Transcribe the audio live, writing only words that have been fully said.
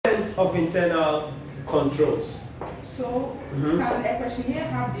of internal controls. So, can a questionnaire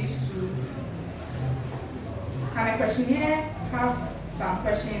have these two? Can a questionnaire have some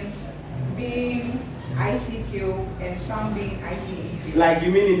questions being ICQ and some being ICEQ? Like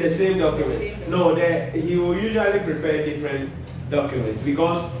you mean in the same document? No, he will usually prepare different documents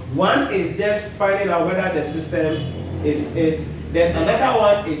because one is just finding out whether the system is it. Then another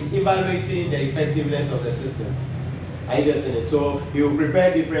one is evaluating the effectiveness of the system. Are you getting it? So he will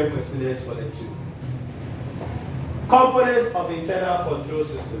prepare different questionnaires for the two. Components of internal control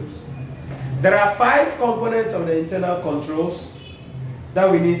systems. There are 5 components of the internal controls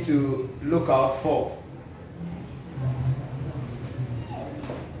that we need to look out for.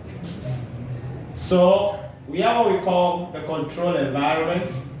 So we have what we call the control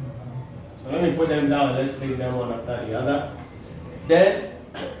environment. So let me put them down. Let's take them one after the other. Then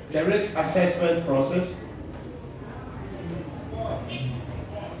the risk assessment process.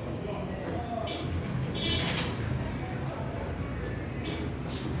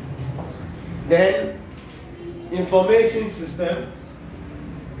 Then information system.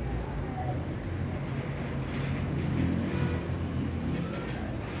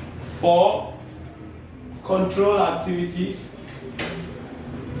 Four, control activities.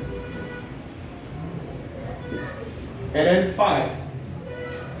 And then 5,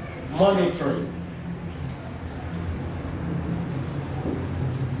 monitoring.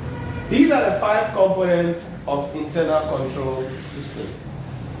 These are the 5 components of internal control system.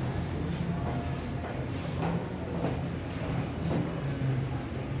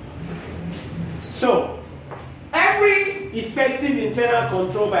 So, every effective internal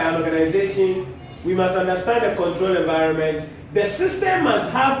control by an organization, we must understand the control environment. The system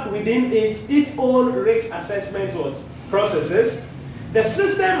must have within it its own risk assessment processes. The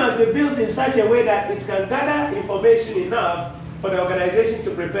system must be built in such a way that it can gather information enough for the organization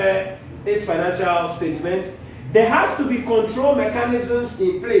to prepare its financial statement. There has to be control mechanisms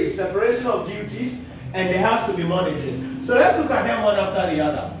in place, separation of duties, and there has to be monitoring. So let's look at them one after the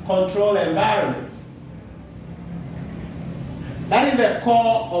other. Control environments. That is the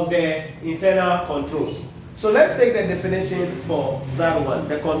core of the internal controls. So let's take the definition for that one,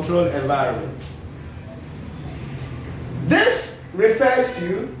 the control environment. This refers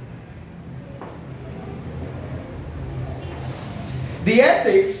to the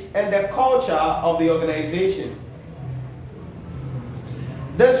ethics and the culture of the organization.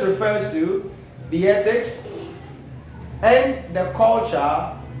 This refers to the ethics and the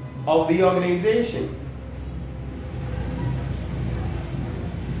culture of the organization.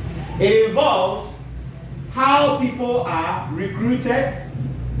 It involves how people are recruited,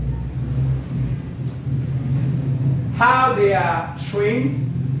 how they are trained,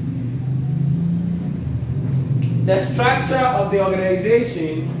 the structure of the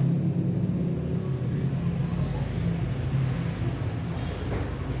organization,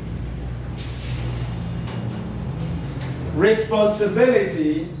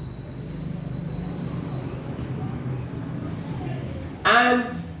 responsibility,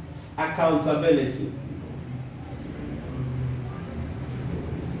 and accountability.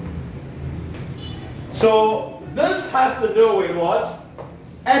 So this has to do with what?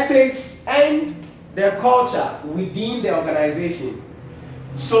 Ethics and the culture within the organization.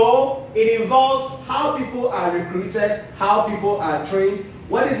 So it involves how people are recruited, how people are trained,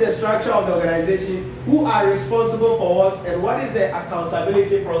 what is the structure of the organization, who are responsible for what, and what is the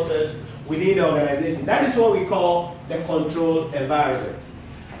accountability process within the organization. That is what we call the control environment.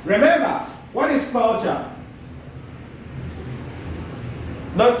 Remember, what is culture?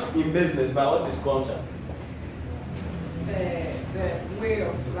 Not in business, but what is culture? The way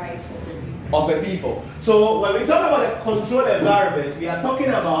of life of a people. So when we talk about a controlled environment, we are talking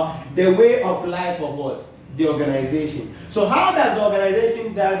about the way of life of what? The organization. So how does the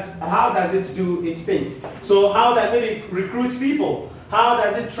organization how does it do its things? So how does it recruit people? How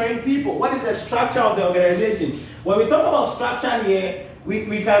does it train people? What is the structure of the organization? When we talk about structure here, we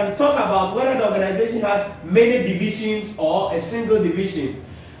can talk about whether the organization has many divisions or a single division.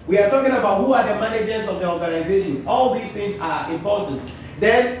 We are talking about who are the managers of the organization. All these things are important.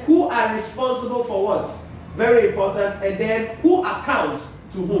 Then who are responsible for what? Very important. And then who accounts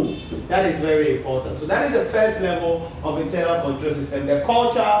to whom? That is very important. So that is the first level of internal control system, the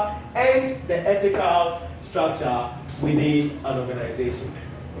culture and the ethical structure within an organization.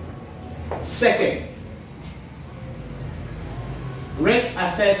 Second, risk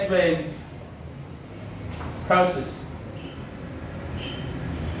assessment process.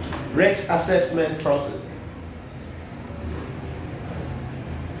 Risk assessment process.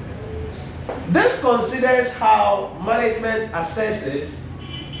 This considers how management assesses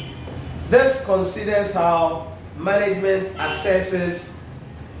This considers how management assesses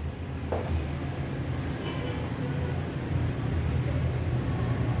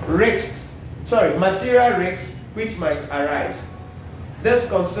material risks which might arise. This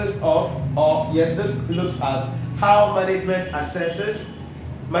consists of this looks at how management assesses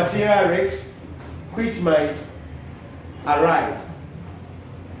material risks which might arise.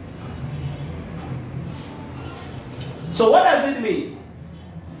 So what does it mean?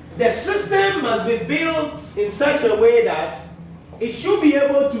 The system must be built in such a way that it should be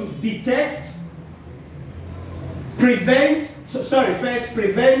able to detect, prevent,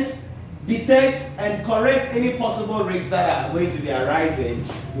 detect, and correct any possible risks that are going to be arising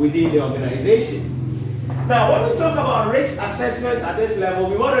within the organization. Now, when we talk about risk assessment at this level,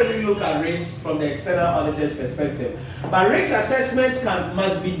 we want to really look at risks from the external auditor's perspective. But risk assessment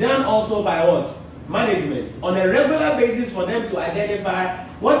must be done also by what? Management. On a regular basis for them to identify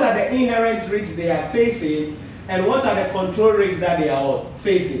what are the inherent risks they are facing and what are the control risks that they are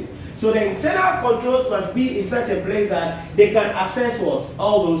facing. So the internal controls must be in such a place that they can assess what?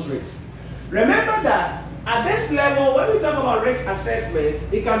 All those risks. Remember that at this level, when we talk about risk assessment,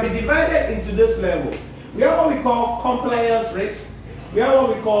 it can be divided into this level. We have what we call compliance risks, we have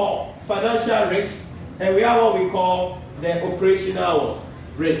what we call financial risks, and we have what we call the operational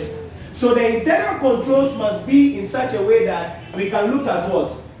risks. So the internal controls must be in such a way that we can look at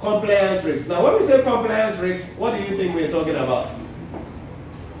what? Compliance risks. Now when we say compliance risks, what do you think we're talking about?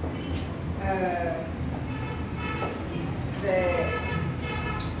 The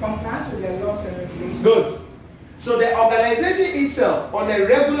compliance with the laws and regulations. Good. So the organization itself on a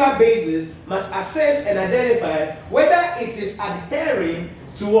regular basis must assess and identify whether it is adhering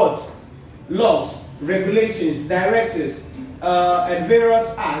to what? Laws, regulations, directives, and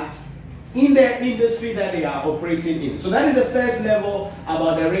various acts in the industry that they are operating in. So that is the first level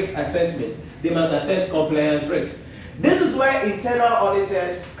about the risk assessment. They must assess compliance risks. This is where internal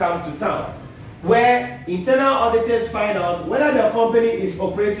auditors come to town, where internal auditors find out whether the company is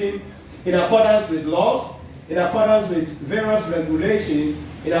operating in accordance with laws, in accordance with various regulations,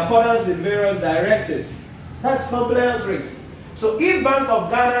 in accordance with various directives. That's compliance risks. So if Bank of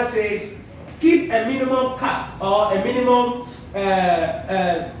Ghana says keep a minimum cap or a minimum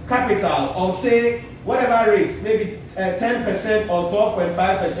capital of say whatever rates, maybe 10% or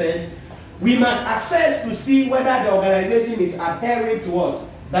 12.5%, we must assess to see whether the organization is adhering to what?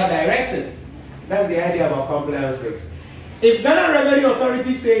 That directive. That's the idea about compliance risks. If Ghana Revenue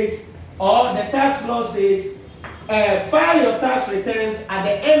Authority says, or the tax law says, file your tax returns at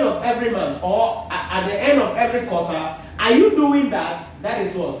the end of every month or at the end of every quarter, are you doing that? That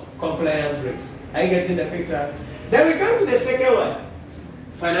is what? Compliance risks. Are you getting the picture? Then we come to the second one,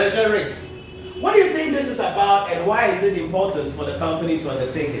 financial risks. What do you think this is about and why is it important for the company to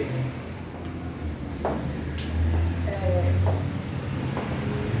undertake it?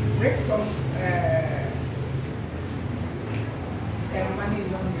 Risks of money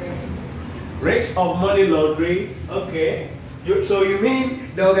laundering. Risks of money laundering, okay. So you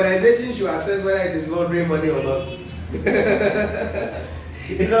mean the organization should assess whether it is laundering money or not?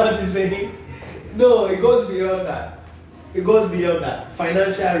 Is that what you're saying? No, it goes beyond that. It goes beyond that.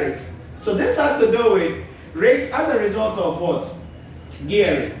 Financial risks. So this has to do with risks as a result of what?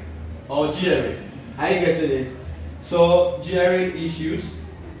 Gearing or gearing. Are you getting it? So gearing issues,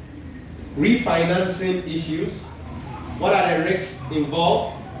 refinancing issues. What are the risks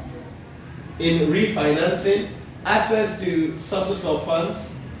involved in refinancing? Access to sources of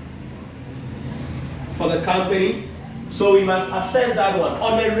funds for the company. So we must assess that one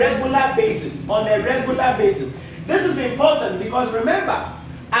on a regular basis. On a regular basis. This is important because remember,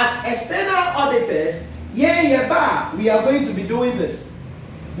 as external auditors, we are going to be doing this.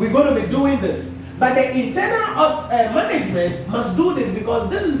 We're going to be doing this. But the internal management must do this because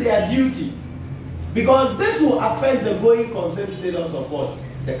this is their duty. Because this will affect the going concern status of what?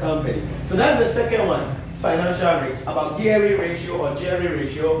 The company. So that's the second one. Financial risks, about gearing ratio or gearing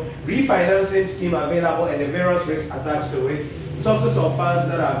ratio, refinancing scheme available and the various risks attached to it, sources of funds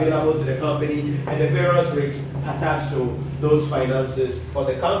that are available to the company, and the various risks attached to those finances for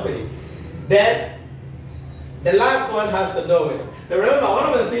the company. Then, the last one has to do with, remember,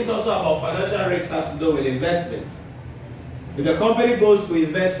 one of the things also about financial risks has to do with investments. If the company goes to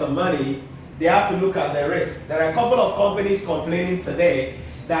invest some money, they have to look at the risks. There are a couple of companies complaining today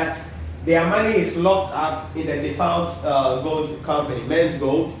that their money is locked up in the defunct gold company, Men's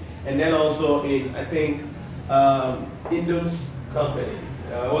Gold, and then also in, I think, Indus company.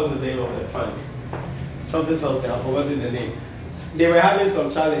 What's the name of the fund? Something, I've forgotten the name. They were having some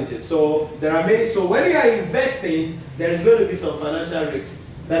challenges. So there are many. So when you are investing, there is going to be some financial risks.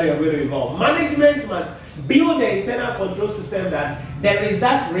 that you are going to involve. Management must build the internal control system that there is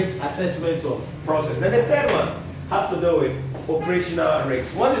that risk assessment process. Then the third one has to do with operational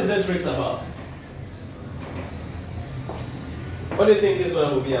risks. What is this risk about? What do you think this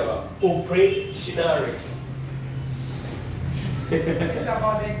one will be about? Operational risks. It's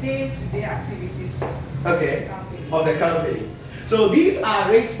about the day-to-day activities Okay, of the company. So these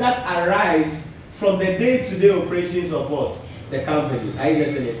are risks that arise from the day-to-day operations of what? The company. Are you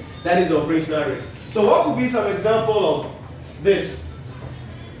getting it? That is operational risk. So what could be some example of this?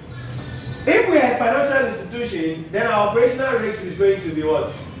 If we are a financial institution, then our operational risk is going to be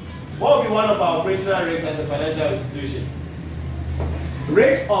what? What will be one of our operational risks as a financial institution?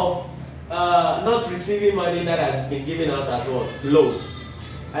 Risk of not receiving money that has been given out as what? Loans.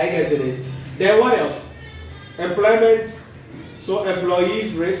 Are you getting it? Then what else? Employment. So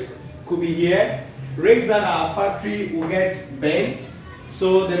employees' risk could be here. Risks that our factory will get burned.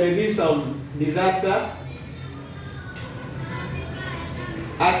 So there may be some disaster,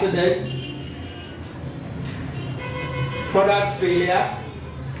 accident, product failure.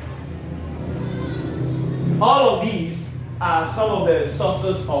 All of these are some of the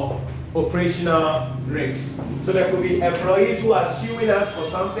sources of operational risks. So there could be employees who are suing us for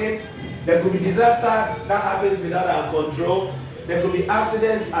something. There could be disaster that happens without our control. There could be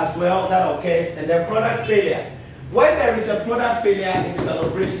accidents as well that occurs, and then product failure. When there is a product failure, it is an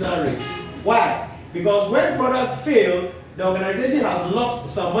operational risk. Why? Because when products fail, the organization has lost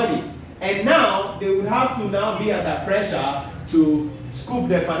some money, and now they would have to now be under pressure to scoop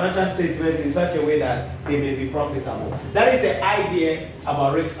their financial statements in such a way that they may be profitable. That is the idea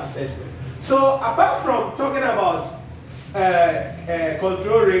about risk assessment. So apart from talking about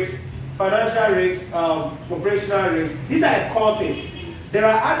control risks, financial risks, operational risks, these are the core things. There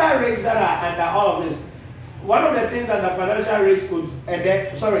are other risks that are under all of this. One of the things under financial risk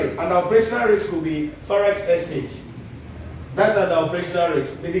under operational risk could be forex exchange. That's under operational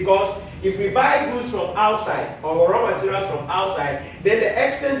risk. Because if we buy goods from outside or raw materials from outside, then the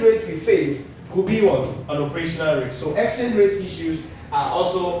exchange rate we face could be what? An operational risk. So exchange rate issues are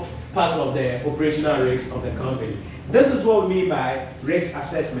also part of the operational risk of the company. This is what we mean by risk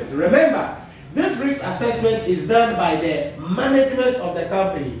assessment. Remember, this risk assessment is done by the management of the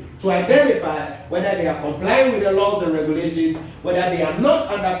company to identify whether they are complying with the laws and regulations, whether they are not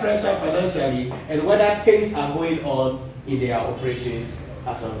under pressure financially, and whether things are going on in their operations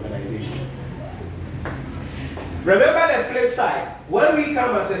as an organization. Remember the flip side. When we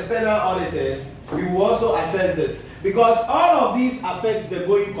come as external auditors, we will also assess this, because all of these affect the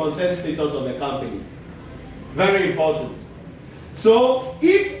going concern status of the company. Very important. So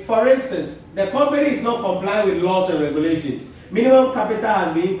if, for instance, the company is not complying with laws and regulations, minimum capital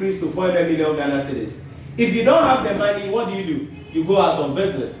has been increased to 400 million Ghana cedis. If you don't have the money, what do? You go out of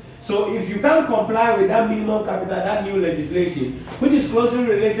business. So if you can't comply with that minimum capital, that new legislation, which is closely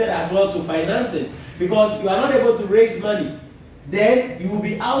related as well to financing, because you are not able to raise money, then you will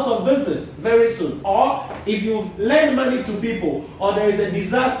be out of business very soon. Or if you've lent money to people, or there is a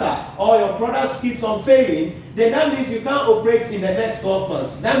disaster, or your product keeps on failing, then that means you can't operate in the next 12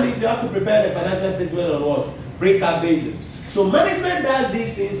 months. That means you have to prepare the financial statement on what? Breakup basis. So management does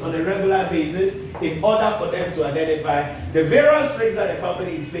these things on a regular basis in order for them to identify the various risks that the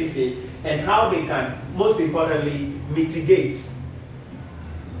company is facing and how they can, most importantly, mitigate,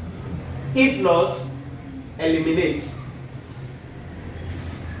 if not eliminate,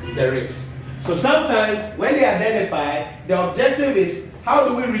 the risks. So sometimes when they identify, the objective is how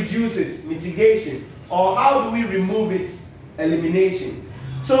do we reduce it, mitigation, or how do we remove it, elimination.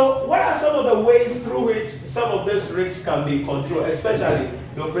 So what are some of the ways through which some of these risks can be controlled, especially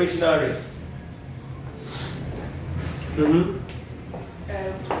the operational risks? We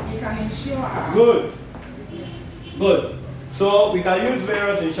can insure our Good. Good. So we can use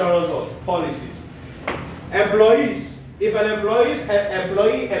various insurance policies. Employees. If an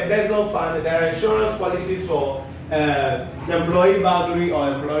employee embezzle fund, there are insurance policies for employee burglary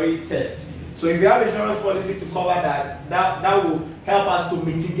or employee theft. So if you have insurance policy to cover that will help us to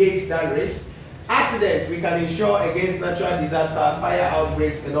mitigate that risk. Accidents, we can insure against natural disaster, fire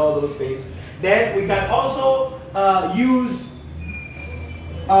outbreaks, and all those things. Then we can also use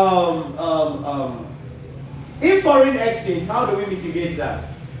in foreign exchange. How do we mitigate that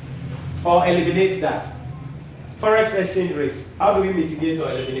or eliminate that? Forex exchange risk. How do we mitigate or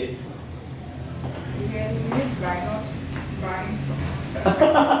eliminate? We eliminate by not buying from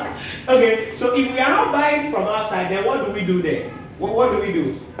outside. Okay, so if we are not buying from outside, then what do we do then? What do?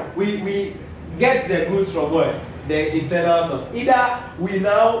 We get the goods from where? The internal source. Either we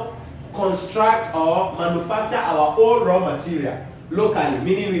now construct or manufacture our own raw material locally,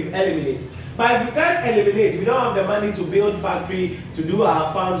 meaning we eliminate. But if we can't eliminate, we don't have the money to build factory, to do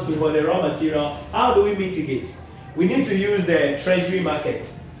our farms, to for the raw material, how do we mitigate? We need to use the treasury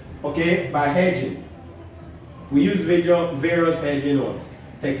market, okay, by hedging. We use various hedging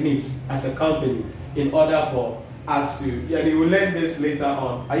techniques as a company in order for us to, and you will learn this later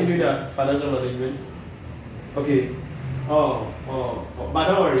on. Are you doing that financial management? Okay. But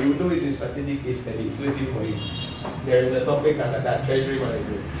don't worry, you will do it in strategic case study. It's waiting for you. There is a topic under that, treasury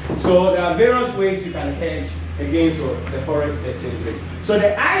management. So there are various ways you can hedge against what? The forex exchange rate. So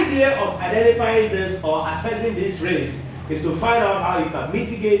the idea of identifying this or assessing this risk is to find out how you can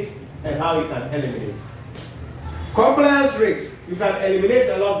mitigate and how you can eliminate. Compliance risks, you can eliminate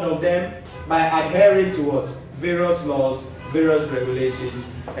a lot of them by adhering to what? Various laws, various regulations,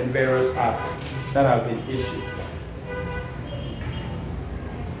 and various acts that have been issued.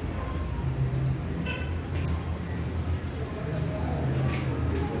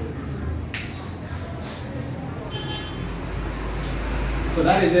 So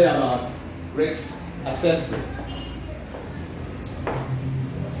that is it about risk assessment.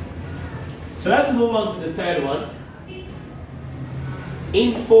 So let's move on to the third one.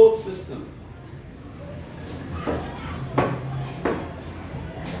 Info system.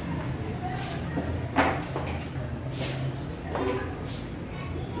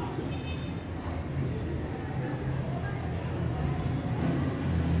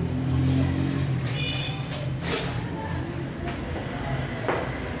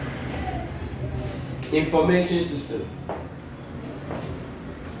 Information system.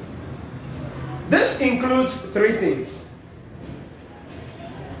 This includes three things.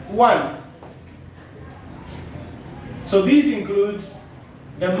 One, so this includes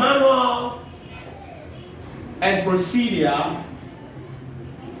the manual and procedure,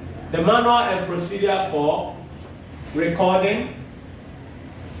 for recording,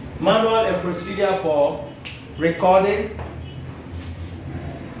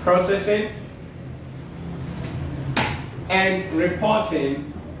 processing, and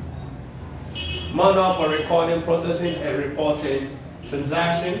reporting, manual for recording, processing, and reporting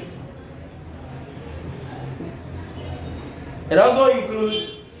transactions. It also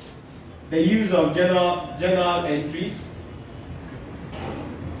includes the use of journal entries.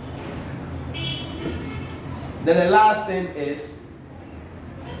 Then the last thing is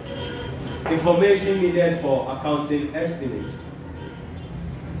information needed for accounting estimates.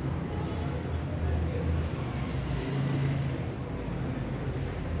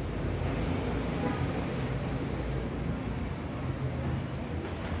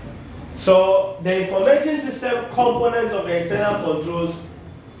 So the information system component of the internal controls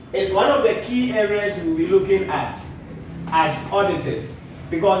is one of the key areas we'll be looking at as auditors,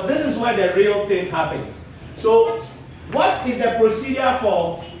 because this is where the real thing happens. So what is the procedure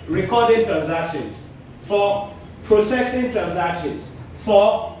for recording transactions, for processing transactions,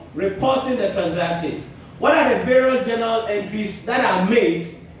 for reporting the transactions? What are the various journal entries that are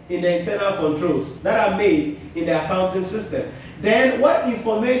made in the internal controls, that are made in the accounting system? Then what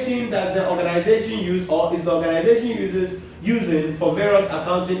information does the organization use, or is the organization using for various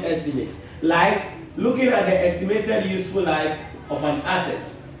accounting estimates? Like looking at the estimated useful life of an asset.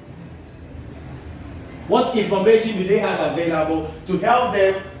 What information do they have available to help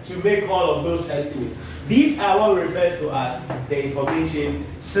them to make all of those estimates? These are what refers to as the information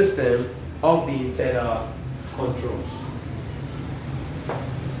system of the internal controls.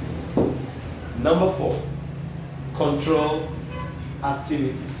 Number 4, control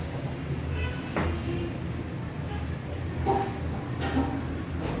activities.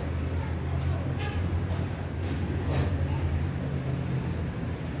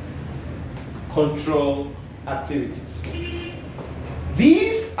 Control activities.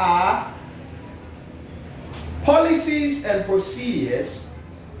 These are policies and procedures.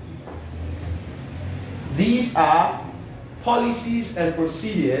 These are policies and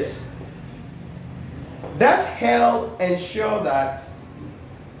procedures that help ensure that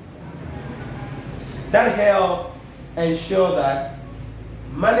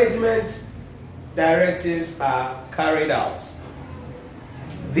management directives are carried out.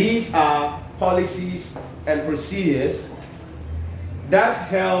 These are policies and procedures that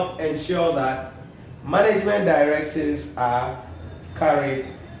help ensure that management directives are carried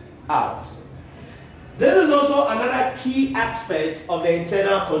out. This is also another key aspect of the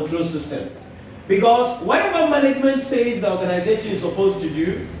internal control system, because whatever management says the organization is supposed to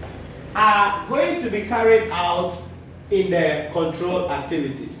do are going to be carried out in the control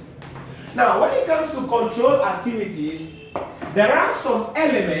activities. Now, when it comes to control activities, there are some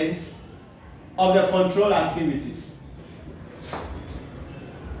elements of the control activities.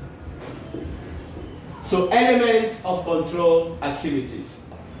 So elements of control activities.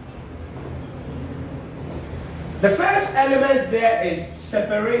 The first element there is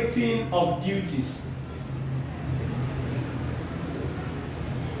separating of duties.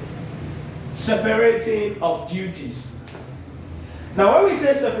 Separating of duties. Now when we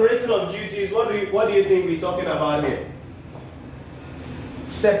say separating of duties, what do you think we're talking about here?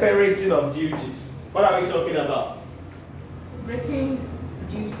 Separating of duties. What are we talking about? Breaking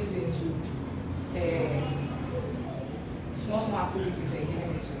duties into small activities and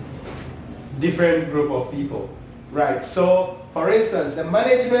giving it to different group of people. Right. So, for instance, the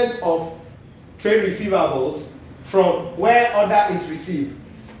management of trade receivables from where order is received,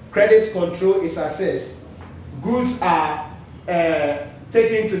 credit control is assessed, goods are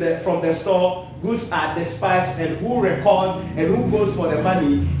taken from the store, goods are dispatched, and who record and who goes for the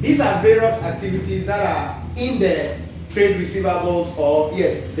money. These are various activities that are in the trade receivables or,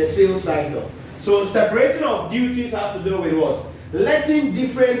 yes, the sales cycle. So separating of duties has to do with what? Letting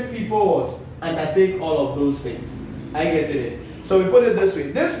different people what? Undertake all of those things. I get it. So we put it this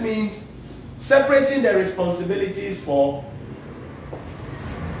way. This means separating the responsibilities for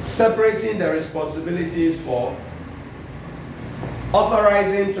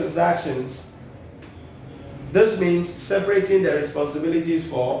authorizing transactions. This means separating the responsibilities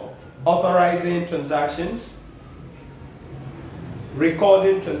for authorizing transactions,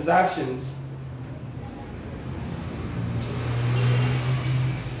 recording transactions,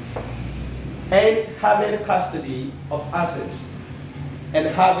 and having custody of assets.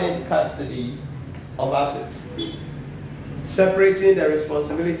 Separating the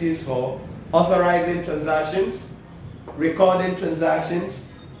responsibilities for authorizing transactions, recording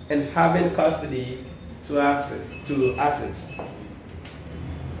transactions, and having custody to assets.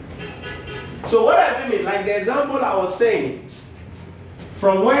 So what does it mean? Like the example I was saying,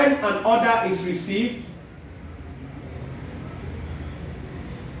 from when an order is received,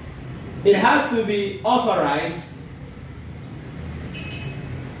 it has to be authorized,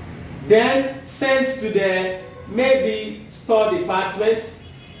 then sent to the maybe store department.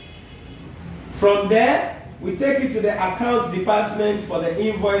 From there, we take it to the accounts department for the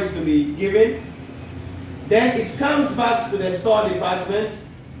invoice to be given. Then it comes back to the store department.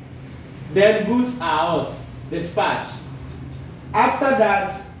 Then goods are out, dispatched. After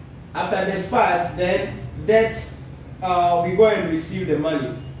that, after dispatch, then we go and receive the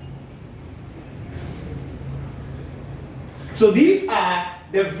money. So these are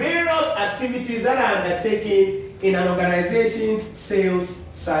the various activities that are undertaken in an organization's sales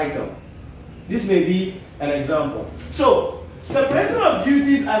cycle. This may be an example. So separation of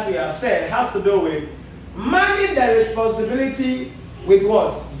duties, as we have said, has to do with managing the responsibility with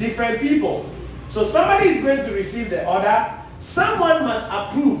what? Different people. So somebody is going to receive the order. Someone must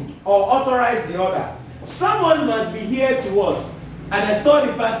approve or authorize the order. Someone must be here to what? At the store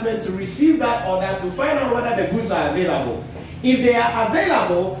department to receive that order to find out whether the goods are available. If they are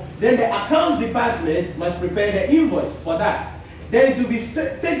available, then the accounts department must prepare the invoice for that. Then it will be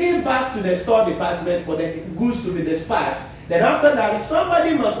taken back to the store department for the goods to be dispatched. Then after that,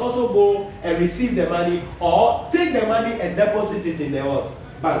 somebody must also go and receive the money or take the money and deposit it in the what?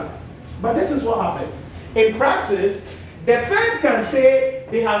 Bank. But this is what happens. In practice, the firm can say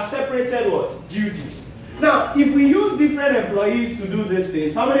they have separated what? Duties. Now, if we use different employees to do these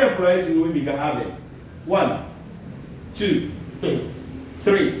things, how many employees will we be having? 1, 2,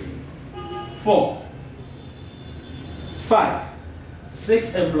 3, 4, 5,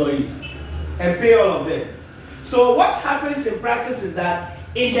 6 employees, and pay all of them. So what happens in practice is that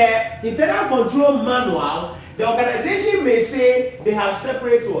in the internal control manual, the organization may say they have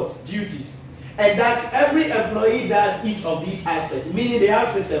separate what? Duties. And that every employee does each of these aspects, meaning they have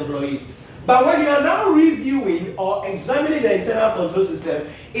 6 employees. But when you are now reviewing or examining the internal control system,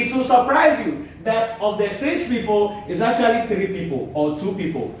 it will surprise you that of the 6 people, it's actually 3 people or 2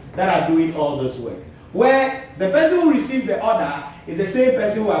 people that are doing all this work. Where the person who received the order is the same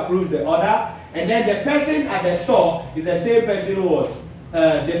person who approves the order, and then the person at the store is the same person who was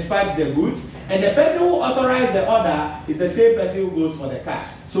dispatched the goods, and the person who authorized the order is the same person who goes for the cash.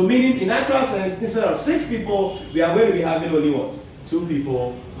 So meaning, in actual sense, instead of 6 people, we are going to be having only what? 2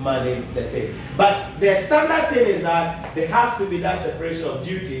 people manage the thing. But the standard thing is that there has to be that separation of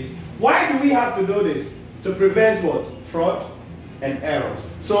duties. Why do we have to do this? To prevent what? Fraud and errors.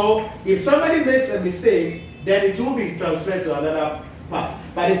 So if somebody makes a mistake, then it will be transferred to another part.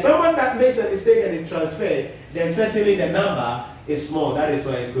 But if someone that makes a mistake and it transferred, then certainly the number is small. That is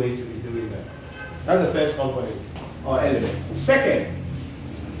why it's going to be doing that. That's the first component or element. Second,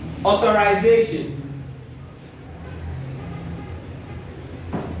 authorization.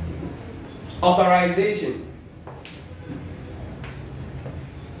 Authorization.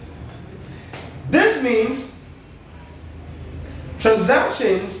 This means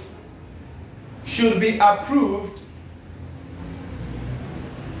transactions should be approved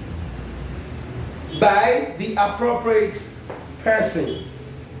by the appropriate person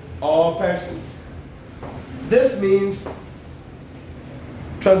or persons. This means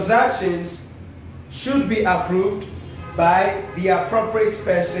transactions should be approved by the appropriate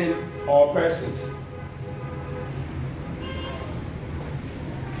person or persons.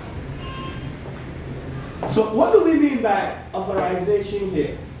 So what do we mean by authorization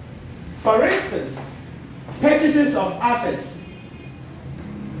here? For instance, purchases of assets,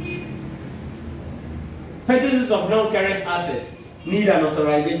 purchases of non-current assets need an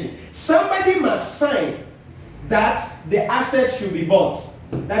authorization. Somebody must sign that the asset should be bought.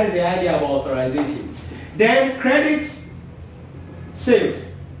 That is the idea of authorization. Then credits,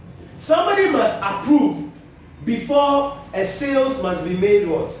 sales. Somebody must approve before a sales must be made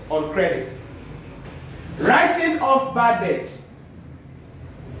what? On credit. Writing off bad debts.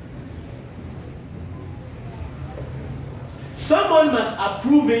 Someone must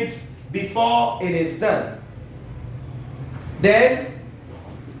approve it before it is done. Then,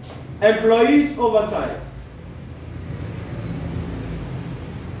 employees overtime.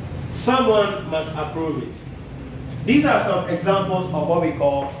 Someone must approve it. These are some examples of what we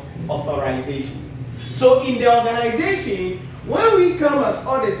call authorization. So in the organization, when we come as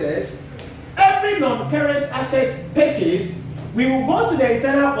auditors, every non-current asset purchase, we will go to the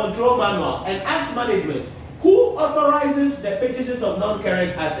internal control manual and ask management who authorizes the purchases of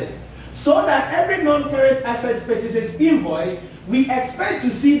non-current assets. So that every non-current asset purchases invoice, we expect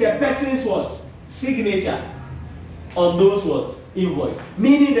to see the person's what? Signature on those what? Invoice.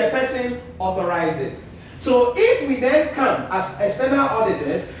 Meaning the person authorized it. So if we then come as external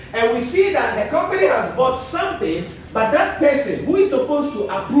auditors and we see that the company has bought something, but that person who is supposed to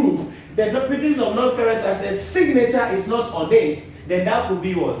approve the purchase of non-current assets signature is not on it, then that could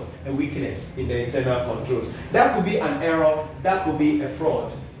be what? A weakness in the internal controls. That could be an error, that could be a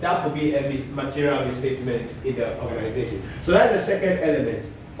fraud, that could be a material misstatement in the organization. So that's the second element,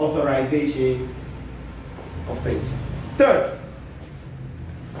 authorization of things. Third,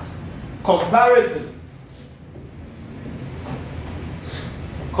 comparison.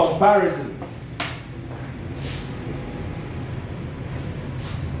 Comparison.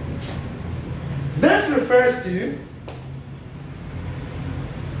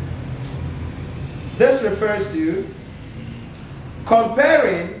 This refers to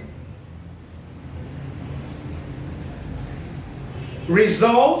comparing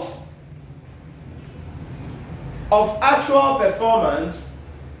results of actual performance.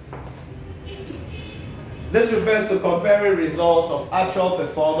 This refers to comparing results of actual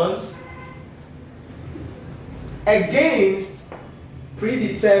performance against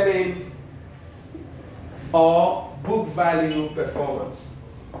predetermined or book value performance.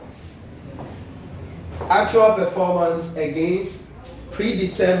 Actual performance against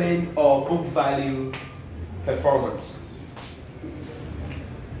predetermined or book value performance.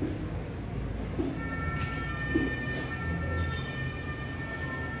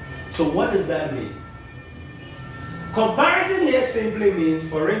 So what does that mean? Comparison here simply means,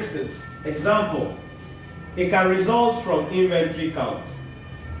 for instance, example, it can result from inventory counts.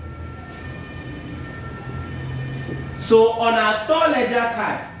 So on our store ledger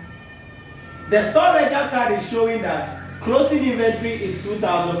card, the store ledger card is showing that closing inventory is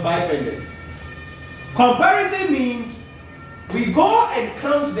 2,500. Comparison means we go and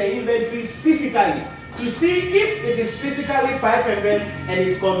count the inventories physically to see if it is physically 500 and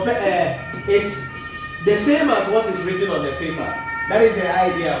it's the same as what is written on the paper. That is the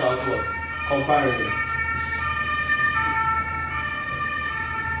idea about what? Comparison.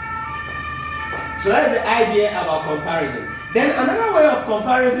 So that's the idea about comparison. Then another way of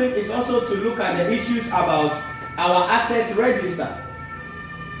comparison is also to look at the issues about our asset register.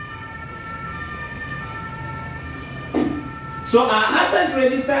 So our asset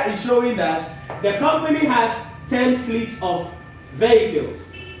register is showing that the company has 10 fleets of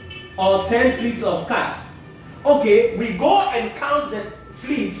vehicles or 10 fleets of cars. Okay, we go and count the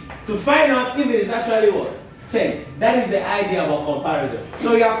fleets to find out if it is actually what? 10. That is the idea of a comparison.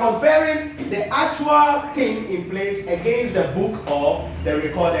 So you are comparing the actual thing in place against the book or the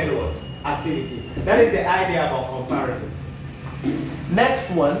recorded what? Activity. That is the idea of a comparison. Next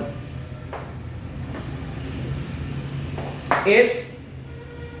one is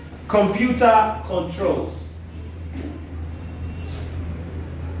computer controls.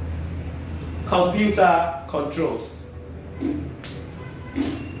 Computer controls.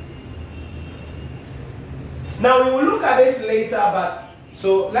 Now we will look at this later, but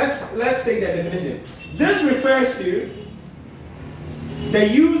so let's take the definition. This refers to the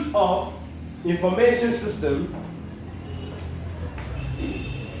use of information system.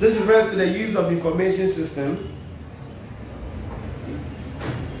 This refers to the use of information system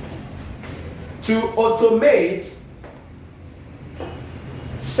to automate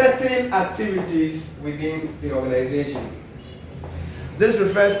certain activities within the organization. This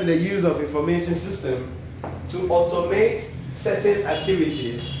refers to the use of information system to automate certain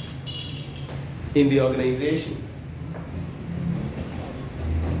activities in the organization.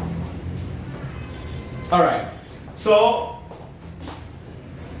 All right. So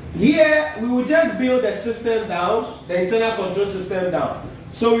here we will just build the system down, the internal control system down.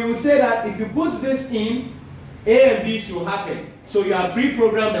 So we will say that if you put this in, A and B should happen. So you have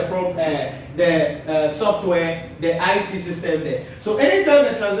pre-programmed the software, the IT system there. So anytime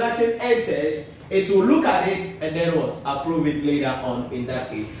the transaction enters, it will look at it and then what? Approve it later on in that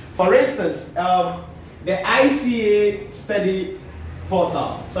case. For instance, the ICA study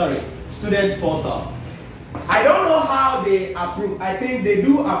portal, student portal. I don't know how they approve. I think they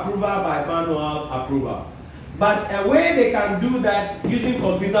do approval by manual approval. But a way they can do that using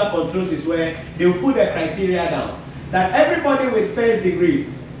computer controls is where they will put the criteria down. That everybody with first degree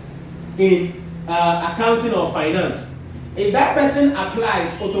in accounting or finance, if that person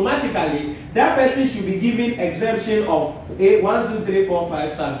applies automatically, that person should be given exemption of 1, 2, 3, 4,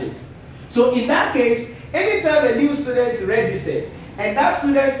 5 subjects. So in that case, anytime a new student registers and that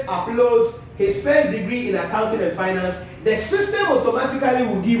student uploads his first degree in accounting and finance, the system automatically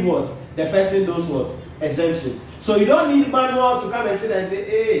will give what? The person those what? Exemptions. So you don't need manual to come and sit and say,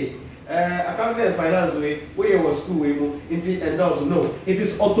 hey, accounting and finance where you was school and also no. It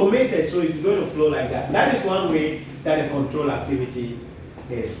is automated, so it's going to flow like that. That is one way that the control activity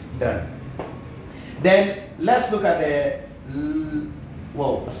is done. Then let's look at the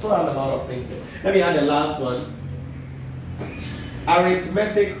I still have a lot of things there. Let me add the last one.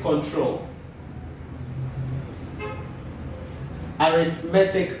 Arithmetic control.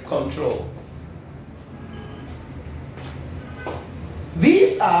 Arithmetic control.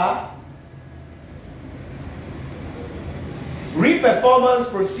 These are re-performance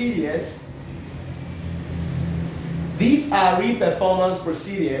procedures. These are re-performance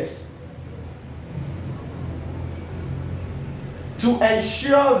procedures to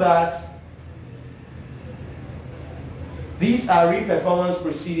ensure that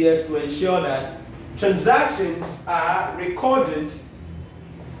transactions are recorded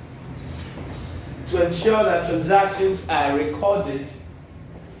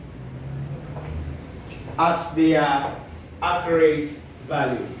at their accurate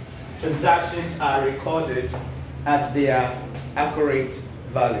value. Transactions are recorded at their accurate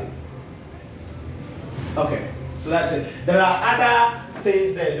value. Okay, so that's it. There are other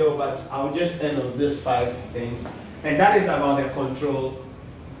things there though, but I'll just end on these 5 things. And that is about the control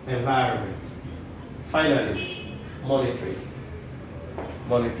environment. Finally, monitoring.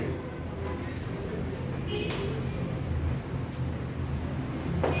 Monitoring.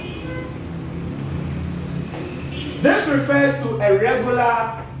 This refers to a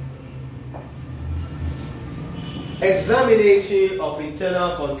regular examination of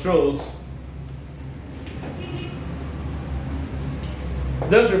internal controls.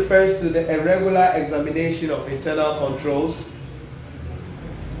 This refers to a regular examination of internal controls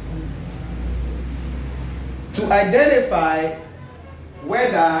to identify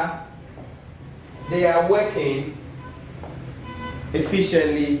whether they are working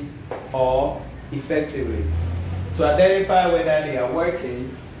efficiently or effectively. To identify whether they are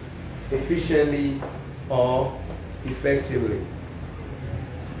working efficiently or effectively.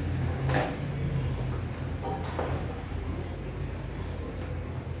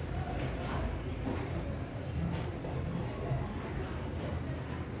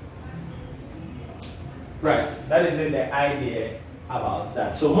 Right, that is the idea about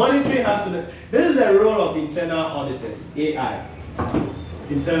that. So monitoring has to, this is a role of internal auditors, AI,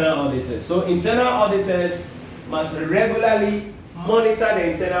 internal auditors. So internal auditors must regularly monitor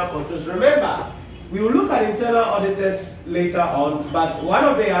the internal controls. Remember, we will look at internal auditors later on, but one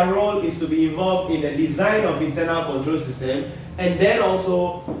of their role is to be involved in the design of internal control system and then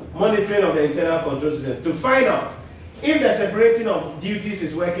also monitoring of the internal control system to find out if the separating of duties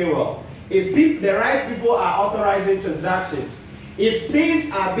is working well. If the right people are authorizing transactions, if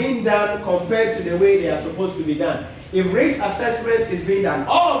things are being done compared to the way they are supposed to be done, if risk assessment is being done,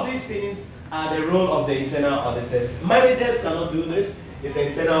 all of these things are the role of the internal auditors. Managers cannot do this, it's the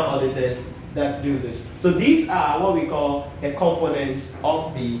internal auditors that do this. So these are what we call the components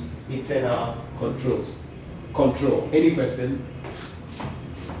of the internal controls. control. Any question?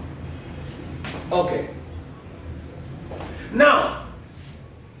 Okay. Now,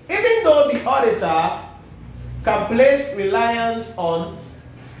 even though the auditor can place reliance on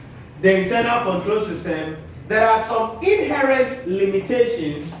the internal control system, there are some inherent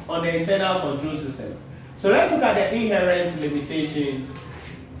limitations on the internal control system. So let's look at the inherent limitations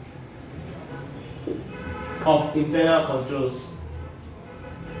of internal controls.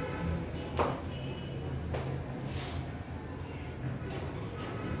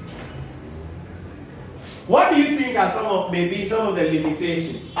 What do you think are maybe some of the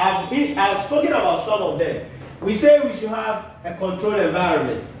limitations? I've spoken about some of them. We say we should have a controlled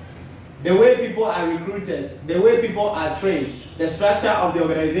environment. The way people are recruited, the way people are trained, the structure of the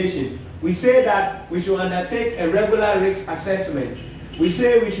organization. We say that we should undertake a regular risk assessment. We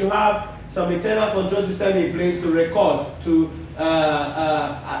say we should have some internal control system in place to record, to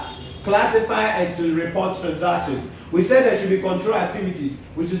classify and to report transactions. We say there should be control activities.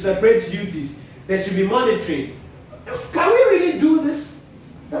 We should separate duties. There should be monitoring. Can we really do this?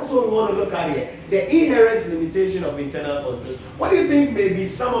 That's what we want to look at here. The inherent limitation of internal control. What do you think may be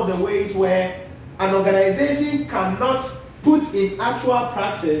some of the ways where an organization cannot put in actual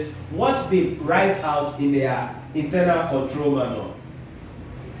practice what they write out in their internal control manual?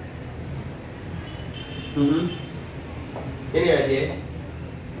 Any idea?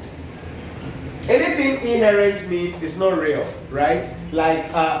 Anything inherent means it's not real, right? Like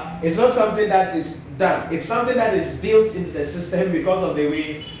it's not something that is done. It's something that is built into the system because of the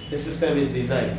way the system is designed.